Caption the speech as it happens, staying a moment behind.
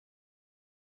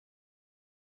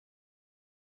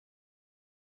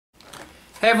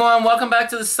Hey everyone, welcome back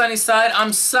to the sunny side.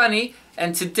 I'm Sonny,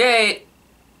 and today,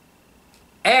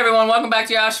 hey everyone, welcome back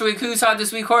to your Astro Week Who's Hot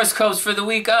This Week horoscopes for the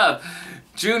week of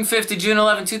June 5th to June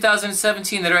 11,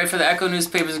 2017. That are right for the Echo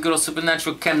newspapers and good old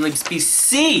supernatural Chem Libs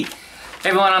BC. Hey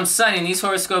everyone, I'm Sonny, and these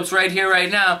horoscopes right here,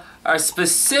 right now, are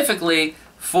specifically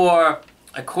for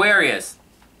Aquarius.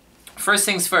 First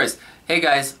things first. Hey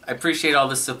guys, I appreciate all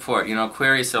the support. You know,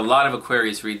 Aquarius, a lot of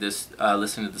Aquarius read this,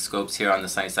 listen to the scopes here on the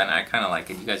sunny side, and I kind of like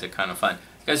it. You guys are kind of fun.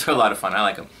 You guys are a lot of fun. I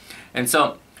like them. And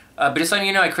so, but just letting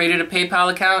you know, I created a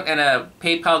PayPal account and a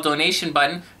PayPal donation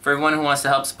button for everyone who wants to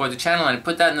help support the channel, and I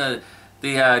put that in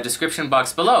the description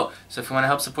box below. So if you want to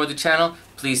help support the channel,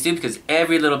 please do, because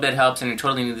every little bit helps, and you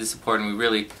totally need the support, and we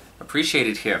really appreciate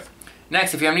it here.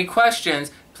 Next, if you have any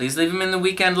questions, please leave them in the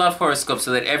Weekend Love Horoscope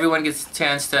so that everyone gets a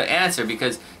chance to answer,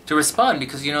 to respond,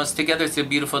 because, you know, it's together, it's a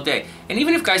beautiful day. And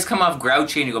even if guys come off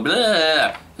grouchy and you go,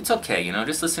 blah, it's okay, you know,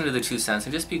 just listen to the 2 cents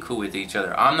and just be cool with each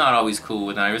other. I'm not always cool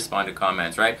when I respond to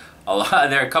comments, right?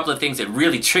 There are a couple of things that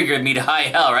really triggered me to high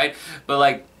hell, right? But,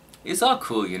 like, it's all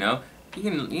cool, you know? You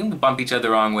can bump each other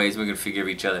the wrong ways, we're going to forgive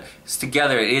each other. Because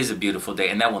together, it is a beautiful day,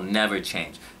 and that will never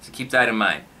change. So keep that in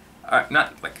mind.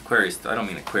 Not like Aquarius, I don't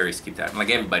mean Aquarius, keep that, like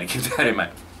everybody, keep that in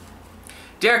mind.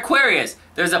 Dear Aquarius,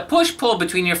 there's a push-pull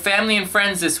between your family and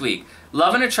friends this week.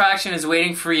 Love and attraction is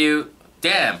waiting for you,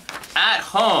 at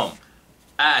home.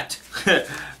 But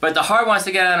the heart wants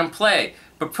to get out and play.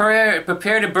 Prepare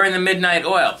to burn the midnight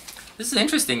oil. This is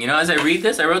interesting, you know, as I read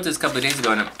this, I wrote this a couple of days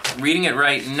ago, and I'm reading it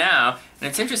right now, and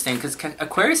it's interesting, because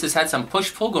Aquarius has had some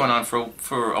push-pull going on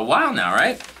for a while now,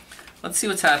 right? Let's see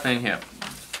what's happening here.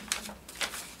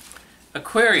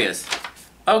 Aquarius.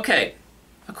 Okay,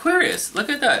 Aquarius, look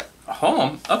at that.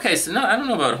 Home? Okay, so no, I don't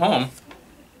know about home.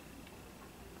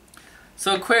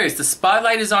 So Aquarius, the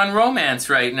spotlight is on romance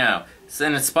right now.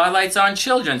 And the spotlight's on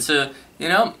children. So, you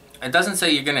know, it doesn't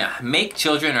say you're going to make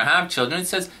children or have children. It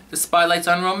says the spotlight's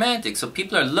on romantic. So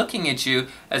people are looking at you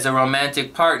as a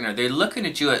romantic partner. They're looking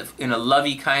at you in a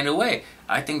lovey kind of way.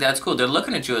 I think that's cool. They're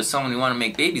looking at you as someone you want to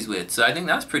make babies with. So I think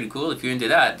that's pretty cool. If you're into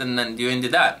that, then you're into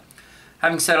that.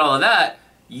 Having said all of that,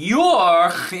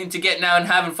 you're into getting out and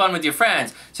having fun with your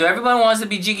friends. So everyone wants to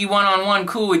be jiggy one-on-one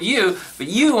cool with you, but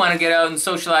you want to get out and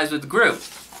socialize with the group.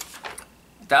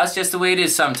 That's just the way it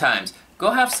is sometimes.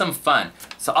 Go have some fun.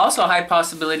 So also a high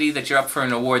possibility that you're up for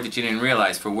an award that you didn't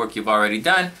realize for work you've already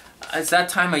done. It's that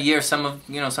time of year. Some of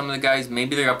the guys,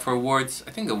 maybe they're up for awards.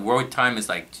 I think award time is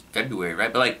like February,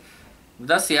 right? But like,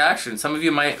 that's the action. Some of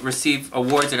you might receive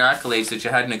awards and accolades that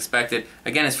you hadn't expected.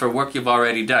 Again, it's for work you've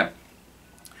already done.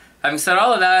 Having said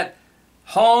all of that,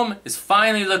 home is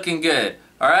finally looking good,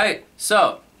 alright?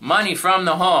 So, money from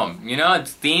the home. You know,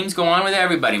 themes go on with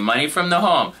everybody. Money from the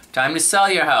home. Time to sell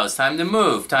your house. Time to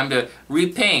move. Time to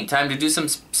repaint. Time to do some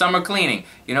summer cleaning.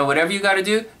 You know, whatever you got to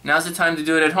do, now's the time to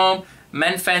do it at home.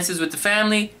 Mend fences with the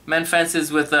family. Mend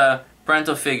fences with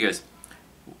parental figures.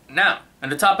 Now, and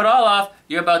to top it all off,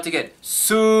 you're about to get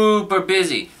super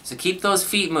busy. So keep those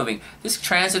feet moving. This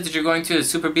transit that you're going to is a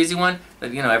super busy one.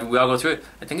 That, you know, we all go through it.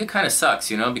 I think it kind of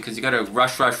sucks, you know, because you got to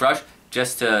rush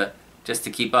just to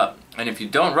keep up. And if you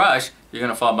don't rush, you're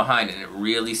going to fall behind, and it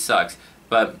really sucks.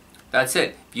 But that's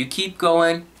it. If you keep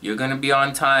going, you're going to be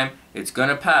on time. It's going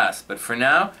to pass. But for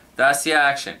now, that's the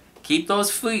action. Keep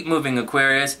those feet moving,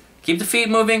 Aquarius. Keep the feet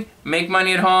moving. Make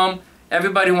money at home.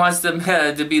 Everybody wants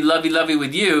to be lovey-lovey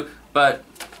with you, but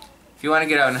if you want to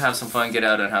get out and have some fun, get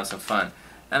out and have some fun.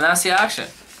 And that's the action.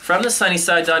 From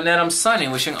thesunnyside.net, I'm Sonny,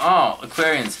 wishing all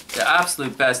Aquarians the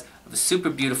absolute best of a super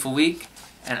beautiful week,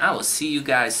 and I will see you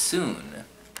guys soon.